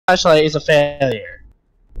flashlight is a failure.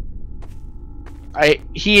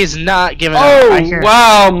 He is not giving up. Oh,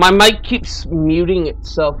 wow, my mic keeps muting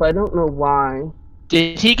itself. I don't know why.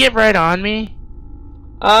 Did he get right on me?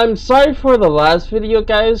 I'm sorry for the last video,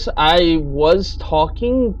 guys. I was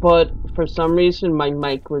talking, but for some reason my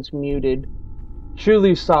mic was muted.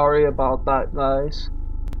 Truly sorry about that, guys.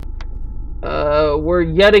 We're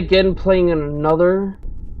yet again playing another...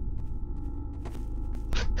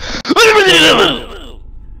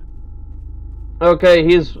 Okay,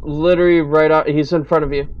 he's literally right out. He's in front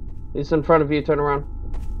of you. He's in front of you. Turn around.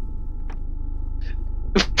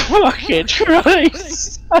 Fucking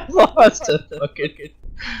Christ! I lost a fucking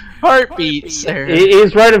heartbeat, sir.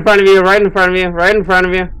 He's right in front of you. Right in front of you. Right in front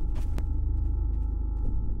of you.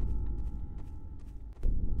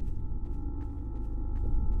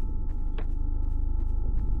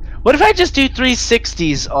 What if I just do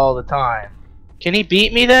 360s all the time? Can he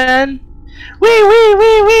beat me then? Wee wee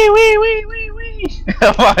wee wee wee wee wee wee.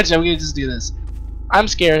 Watch, I'm gonna just do this. I'm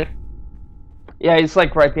scared. Yeah, he's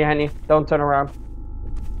like right behind you. Don't turn around.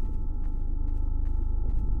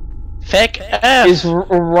 Feck F. He's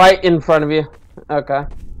right in front of you. Okay.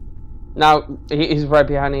 Now he's right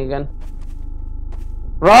behind you again.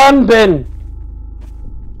 Run, Ben.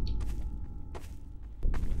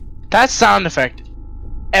 That sound effect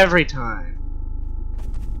every time.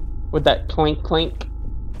 With that clink clink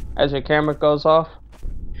as your camera goes off.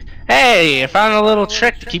 Hey, I found a little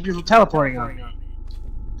trick to keep you from teleporting on me.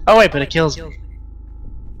 Oh wait, but it kills me.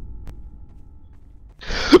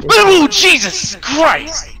 Oh, Jesus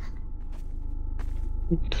Christ!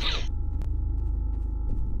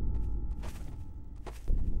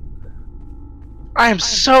 I am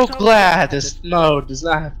so glad this mode does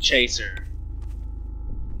not have chaser.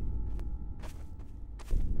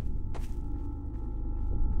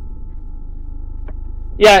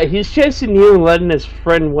 Yeah, he's chasing you and letting his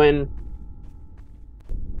friend win.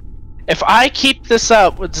 If I keep this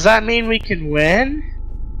up, does that mean we can win?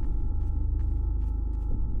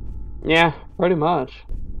 Yeah, pretty much.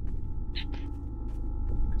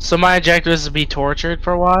 So my objective is to be tortured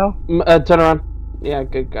for a while? Turn around. Yeah,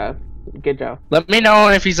 good guy. Good job. Let me know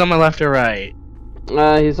if he's on my left or right.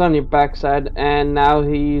 He's on your backside, and now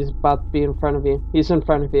he's about to be in front of you. He's in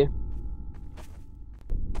front of you.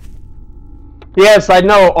 Yes, I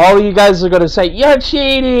know. All you guys are gonna say, "You're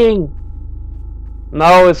cheating!"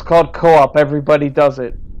 No, it's called co-op. Everybody does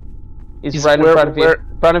it. He's right in front of you.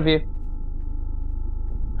 Front of you.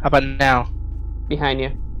 How about now? Behind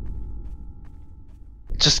you.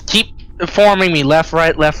 Just keep informing me. Left,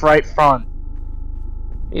 right, front.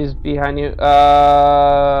 He's behind you.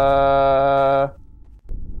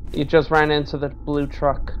 You just ran into the blue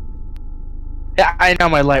truck. Yeah, I know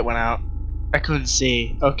my light went out. I couldn't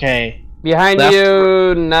see. Okay. Behind left.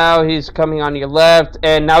 You. Now he's coming on your left,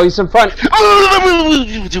 and now he's in front.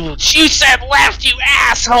 You said left, you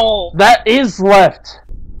asshole! That is left.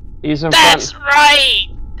 He's in front. That's right!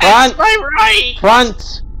 Front. That's my right!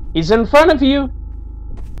 Front. He's in front of you.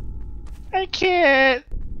 I can't.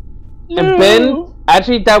 And No. Ben,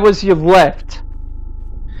 actually, that was your left.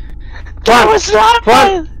 Front. That was not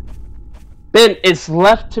front. Ben, it's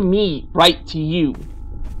left to me, right to you.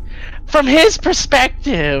 From his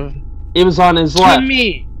perspective. It was on his left. To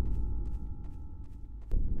me.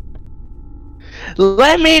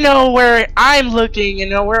 Let me know where I'm looking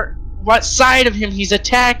and know what side of him he's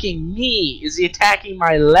attacking me. Is he attacking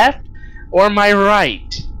my left or my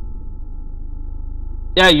right?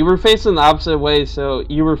 Yeah, you were facing the opposite way, so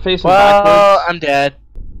you were facing well, backwards. I'm dead.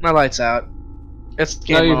 My light's out. It's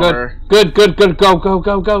game no, you're over. Good.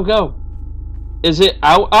 Go. Is it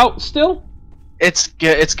out still? It's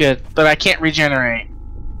good, but I can't regenerate.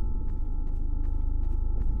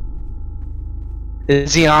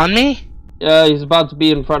 Is he on me? Yeah, he's about to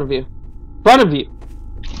be in front of you. Front of you!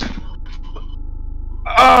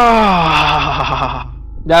 Ah!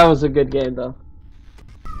 That was a good game, though.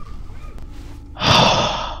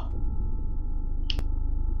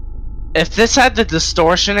 If this had the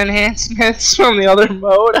distortion enhancements from the other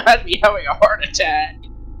mode, I'd be having a heart attack.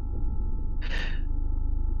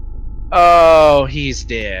 Oh, he's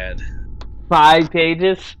dead. 5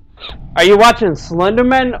 pages? Are you watching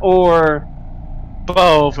Slenderman or...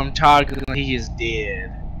 Both, I'm talking, he is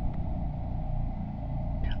dead.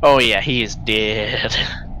 Oh yeah, he is dead.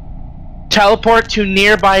 Teleport to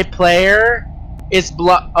nearby player is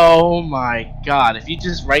oh my god, if you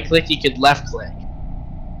just right click, you could left click.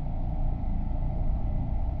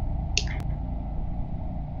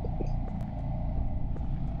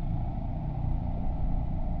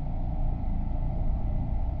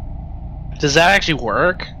 Does that actually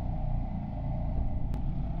work?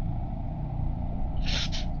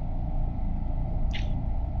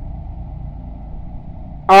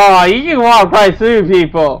 Oh, you can walk right through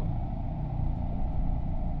people.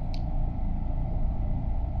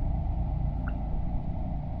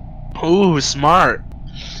 Ooh, smart.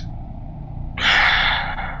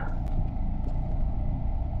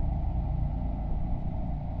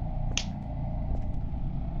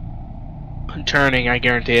 I'm turning, I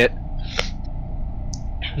guarantee it.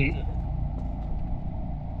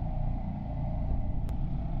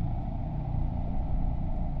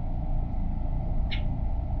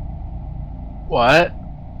 What?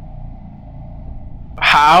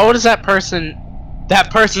 How does that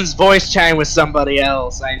person's voice chatting with somebody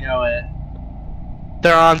else? I know it.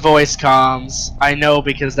 They're on voice comms. I know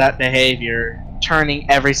because that behavior. Turning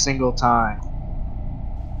every single time.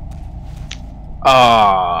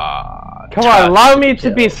 Ah, Come on, allow me to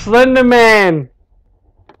be kill. Slender Man.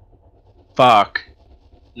 Fuck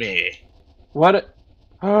me. What?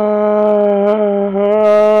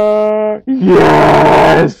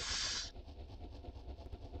 Yes.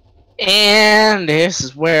 And this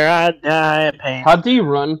is where I die of pain. How do you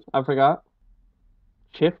run? I forgot.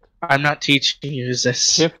 Shift. I'm not teaching you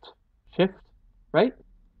this. Shift. Shift. Right?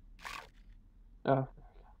 Oh.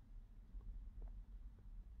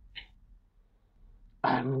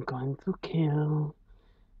 I'm going to kill.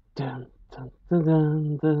 Dun dun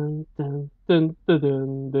dun dun dun dun dun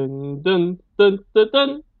dun dun dun dun dun dun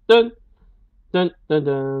dun dun.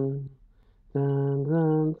 Dun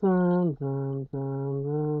dun dun dun dun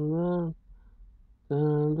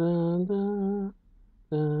dun dun dun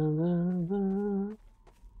dun dun dun.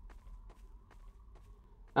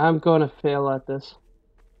 I'm gonna fail at this.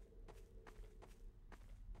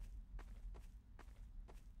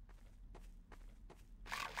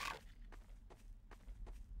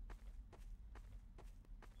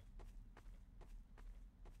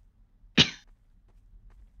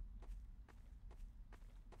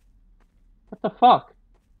 What the fuck?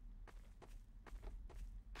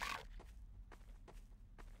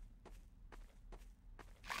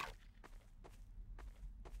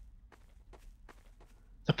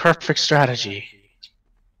 The perfect strategy.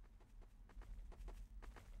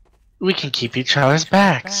 We can keep each other's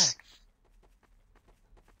backs.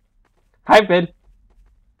 Hi, Ben.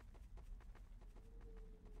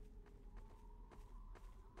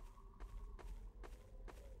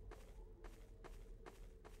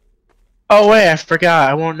 Oh wait, I forgot.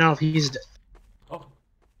 I won't know if he's. Oh.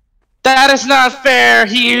 That is not fair.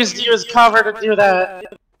 He used you as cover to do that.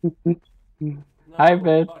 No, Hi,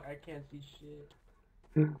 Ben. fuck, I can't see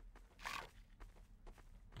shit.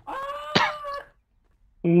 Ah!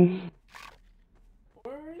 Where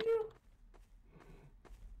are you?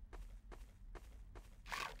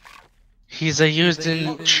 He's used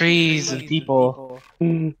in trees and people.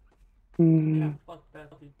 Yeah, fuck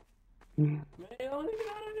that. Man, I don't even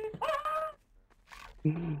know how to do. Ah!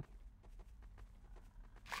 Sir,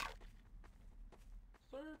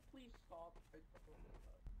 please stop.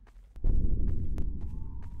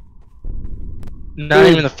 Not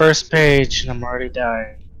even the first page, and I'm already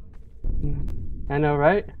dying. I know,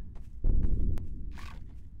 right?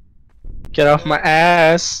 Get off my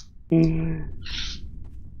ass. Hey,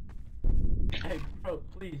 bro,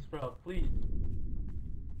 please, bro, please.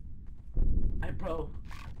 Hey, bro.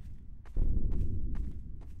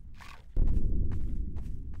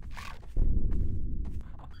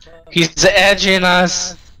 He's edging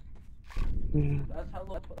us. That's how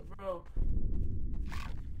low, bro.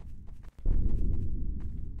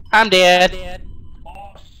 I'm dead.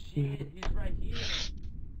 Oh shit, he's right here.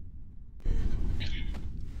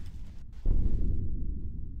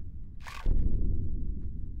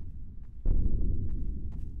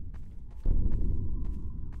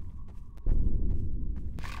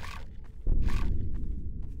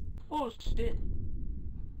 Oh shit.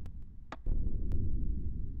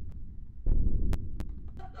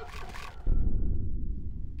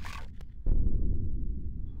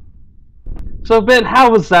 So, Ben,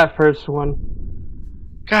 how was that first one?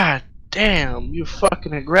 God damn, you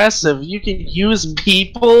fucking aggressive. You can use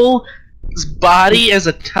people's body as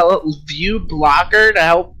a view blocker to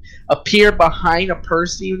help appear behind a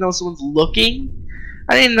person even though someone's looking?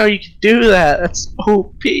 I didn't know you could do that. That's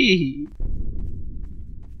OP.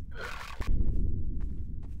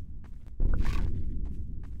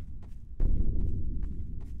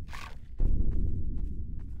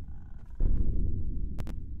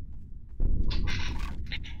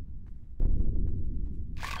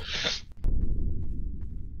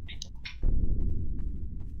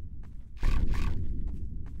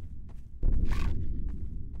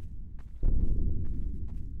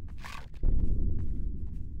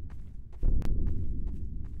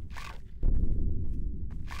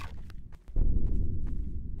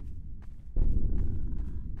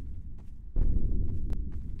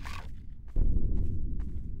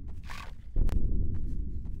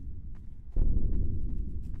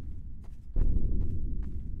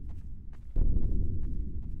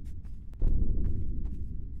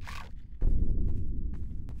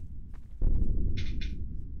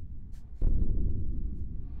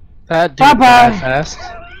 That dude Bye-bye. died fast.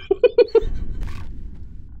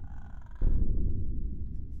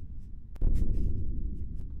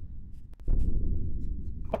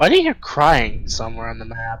 Why do you hear crying somewhere on the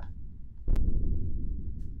map? It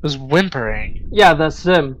was whimpering. Yeah, that's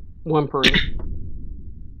him whimpering.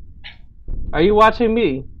 Are you watching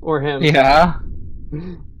me or him? Yeah.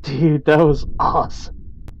 Dude, that was awesome.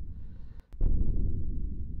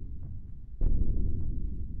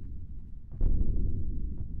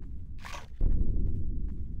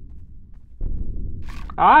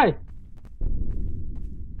 Hi.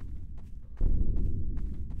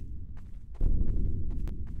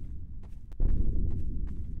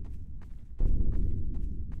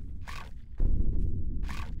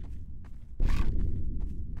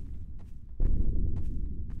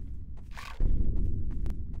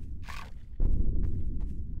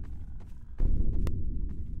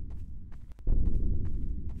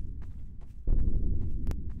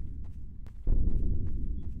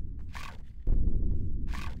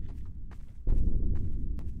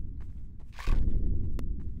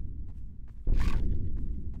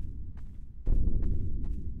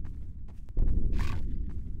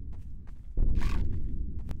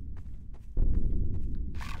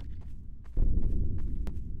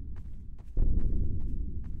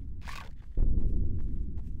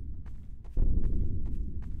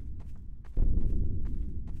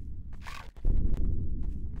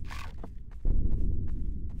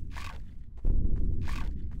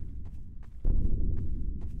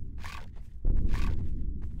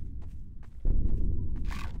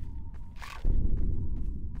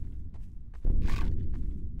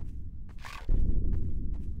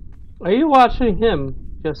 Are you watching him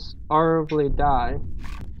just horribly die?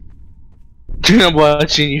 I'm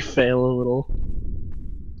watching you fail a little.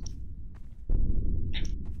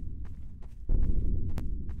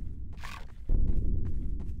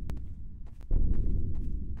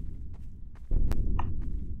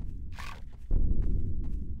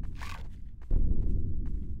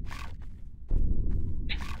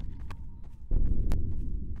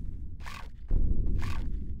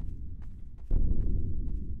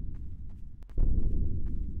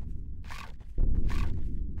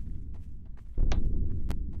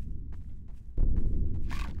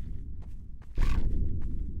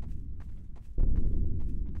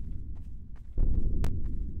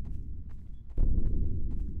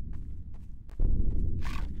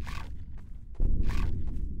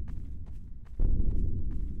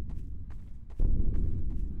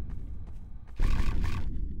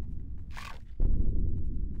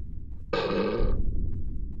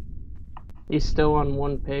 He's still on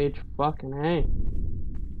one page. Fucking hey.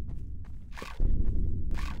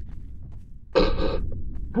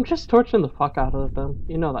 I'm just torching the fuck out of them.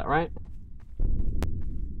 You know that, right?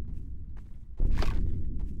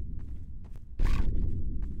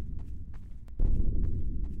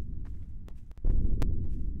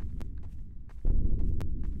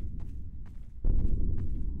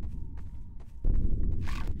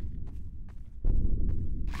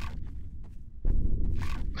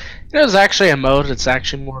 There's actually a mode that's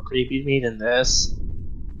actually more creepy to me than this.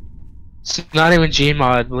 It's not even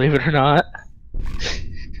Gmod, believe it or not.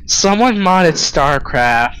 Someone modded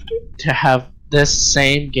StarCraft to have this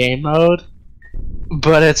same game mode,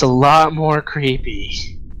 but it's a lot more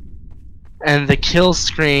creepy. And the kill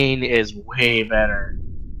screen is way better.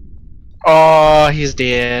 Oh, he's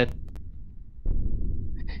dead.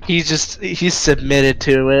 He's submitted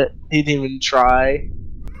to it. He didn't even try.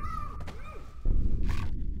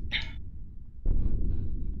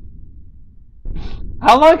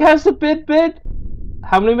 How long has the bid been?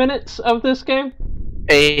 How many minutes of this game?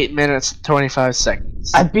 8 minutes 25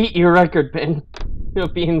 seconds. I beat your record, Ben.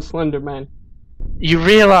 Of being Slenderman. You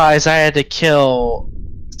realize I had to kill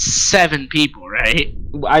 7 people, right?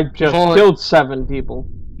 I just killed 7 people.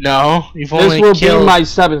 No, you've This only will killed. be my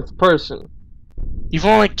 7th person. You've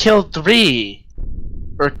only killed 3,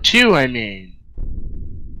 or 2, I mean.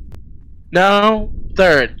 No,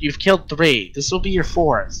 3rd. You've killed 3. This will be your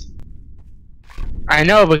 4th. I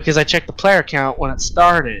know because I checked the player count when it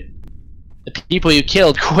started. The people you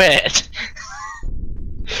killed quit.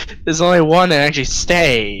 There's only one that actually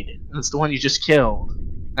stayed. And it's the one you just killed.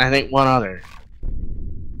 And I think one other.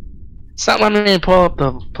 It's not letting me pull up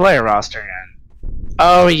the player roster again.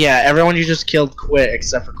 Oh yeah, everyone you just killed quit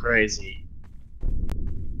except for Crazy.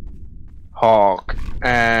 Hulk.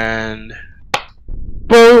 And...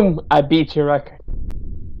 Boom! I beat your record.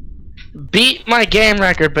 beat my game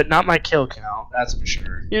record, but not my kill count, that's for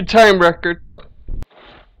sure. Your time record.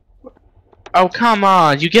 Oh, come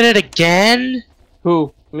on, you get it again?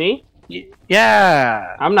 Who? Me?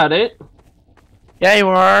 Yeah. I'm not it. Yeah, you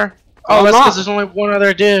are. Oh, I'm that's not. because there's only one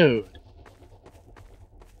other dude.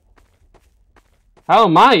 How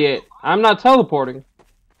am I it? I'm not teleporting.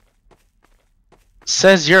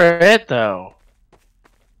 Says you're it, though.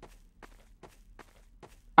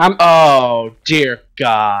 I'm. Oh, dear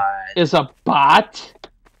God. Is a bot?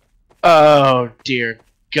 Oh, dear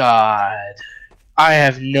God. I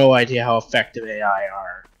have no idea how effective AI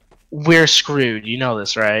are. We're screwed. You know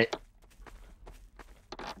this, right?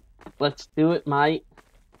 Let's do it, mate.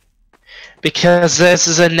 Because this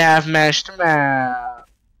is a nav meshed map.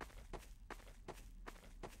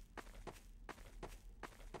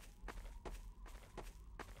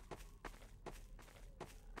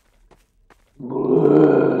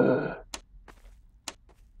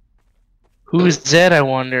 Who's it, I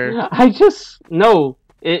wonder? I just no.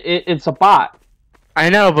 It's a bot. I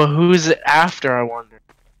know, but who's it after, I wonder?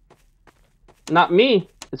 Not me.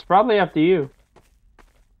 It's probably after you.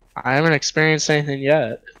 I haven't experienced anything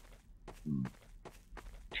yet.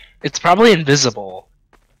 It's probably invisible.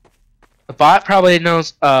 The bot probably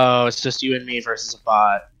knows. Oh, it's just you and me versus a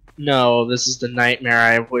bot. No, this is the nightmare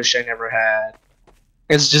I wish I never had.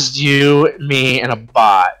 It's just you, me, and a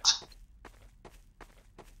bot.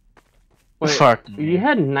 Wait, Fuck me. you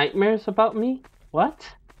had nightmares about me? What?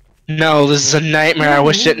 No, this is a nightmare. I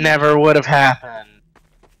wish it never would have happened.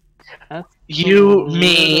 That's You, so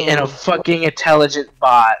me, and a little. fucking intelligent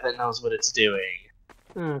bot that knows what it's doing.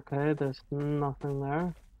 Okay, there's nothing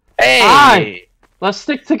there. Hey! Hi! Let's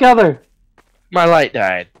stick together. My light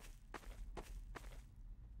died.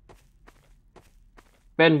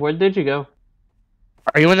 Ben, where did you go?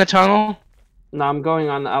 Are you in the tunnel? No, I'm going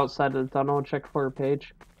on the outside of the tunnel. Check for a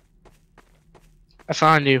page. I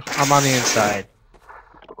found you. I'm on the inside.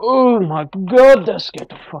 Oh my god, that scared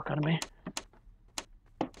the fuck out of me.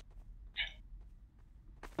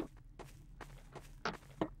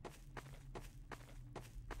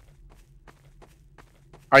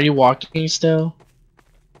 Are you walking still?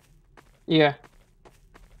 Yeah.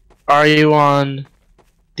 Are you on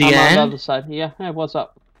the I'm on the end? other side. Yeah, hey, what's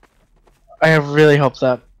up? I really hope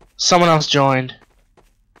that someone else joined.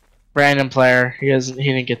 Random player. He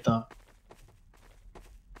didn't get the.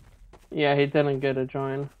 Yeah, he didn't get a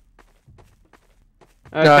join.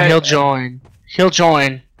 No, he'll join. He'll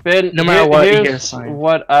join. Ben, No matter what, he here's gets signed.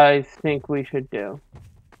 what I think we should do.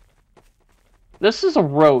 This is a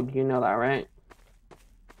road, you know that, right?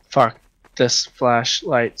 Fuck this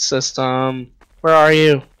flashlight system. Where are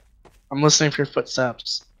you? I'm listening for your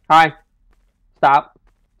footsteps. Hi. Stop.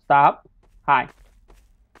 Stop. Hi.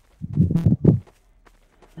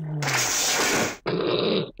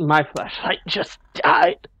 My flashlight just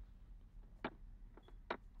died.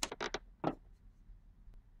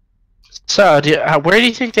 So, where do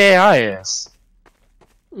you think the AI is?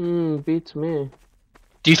 Beats me.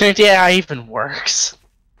 Do you think the AI even works?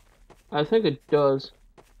 I think it does.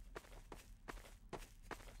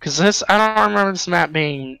 Because I don't remember this map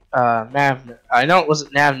being nav. I know it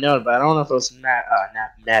wasn't nav node, but I don't know if it was nav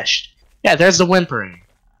meshed. Yeah, there's the whimpering.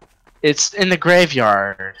 It's in the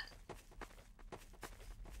graveyard.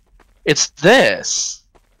 It's this.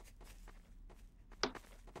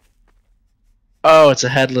 Oh, it's a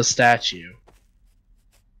headless statue.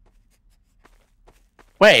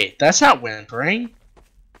 Wait, that's not whimpering.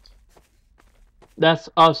 That's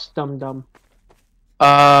us, dum dum.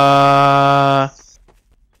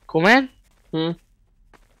 Cool man? Hmm?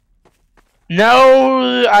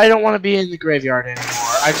 No, I don't want to be in the graveyard anymore.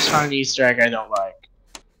 I just found an Easter egg I don't like.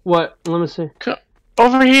 What? Let me see.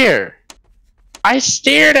 Over here. I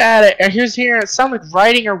stared at it, and it sounded like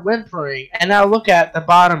writing or whimpering, and now look at the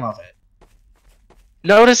bottom of it.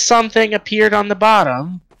 Notice something appeared on the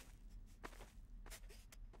bottom.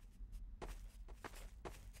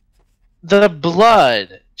 The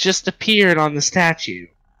blood just appeared on the statue.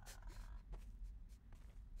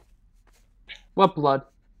 What blood?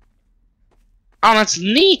 On its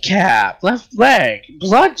kneecap, left leg.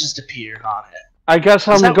 Blood just appeared on it. I guess Is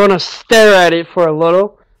I'm that- gonna stare at it for a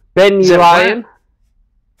little. Ben, Is you it lying?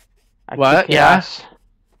 What? Yeah?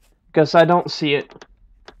 Because I don't see it.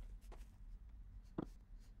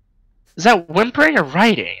 Is that whimpering or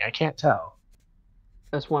writing? I can't tell.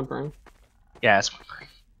 That's whimpering. Yeah, it's whimpering.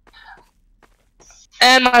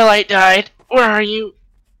 And my light died. Where are you?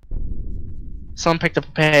 Someone picked up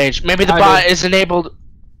a page. Maybe the I bot did. is enabled.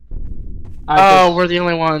 I We're the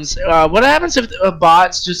only ones. What happens if a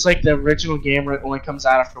bot's just like the original game where it only comes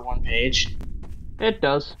out after one page? It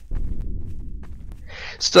does.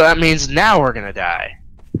 So that means now we're gonna die.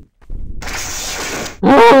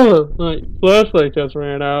 My flashlight just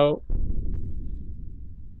ran out.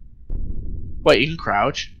 Wait, you can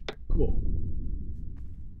crouch? Cool.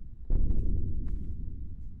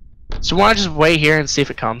 So you want to just wait here and see if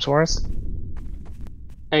it comes for us?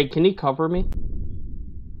 Hey, can you cover me?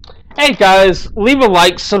 Hey guys, leave a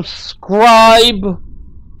like, subscribe.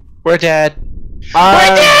 We're dead.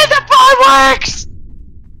 We're dead! The pod works!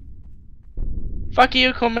 Fuck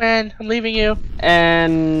you, cool man. I'm leaving you.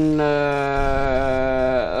 And,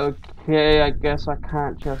 okay, I guess I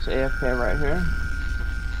can't just AFK right here.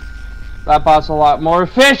 That bot's a lot more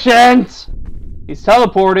efficient! He's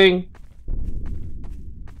teleporting.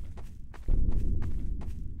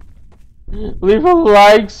 Leave a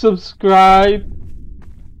like, subscribe.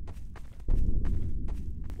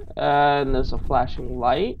 And there's a flashing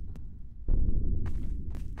light.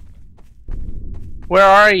 Where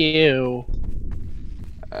are you?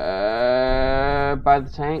 By the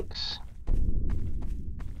tanks.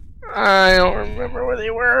 I don't remember where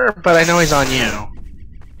they were, but I know he's on you.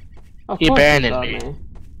 Of He course abandoned he's me. on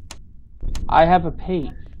I have a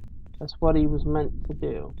page. That's what he was meant to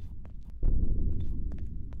do.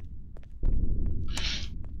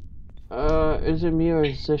 Is it me or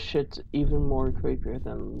is this shit even more creepier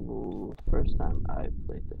than the first time I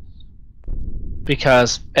played this?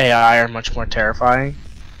 Because AI are much more terrifying.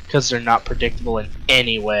 Because they're not predictable in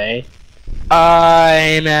any way.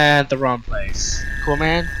 I'm at the wrong place. Cool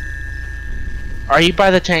man? Are you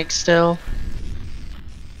by the tank still?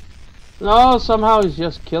 No, somehow he's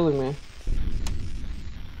just killing me.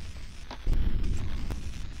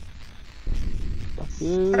 Fuck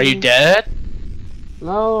you. Are you dead?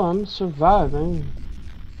 No, I'm surviving.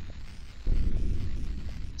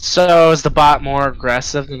 So is the bot more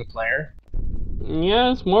aggressive than the player?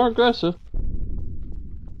 Yeah, it's more aggressive.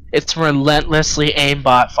 It's relentlessly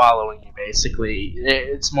aimbot following you, basically.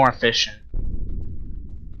 It's more efficient.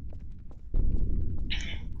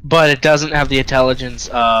 But it doesn't have the intelligence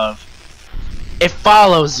of... It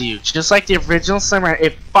follows you. Just like the original Slimmer,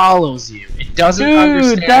 it follows you. It doesn't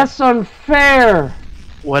understand... Dude, that's unfair!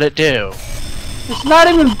 What'd it do? It's not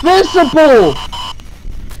even visible!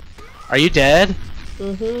 Are you dead?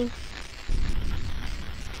 Mm-hmm.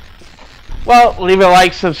 Well, leave a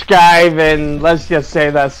like, subscribe, and let's just say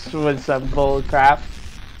that's with some bull crap.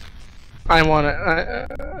 I wanna...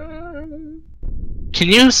 Can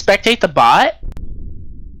you spectate the bot?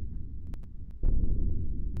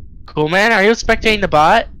 Cool man, are you spectating the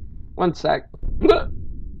bot? One sec.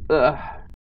 Ugh.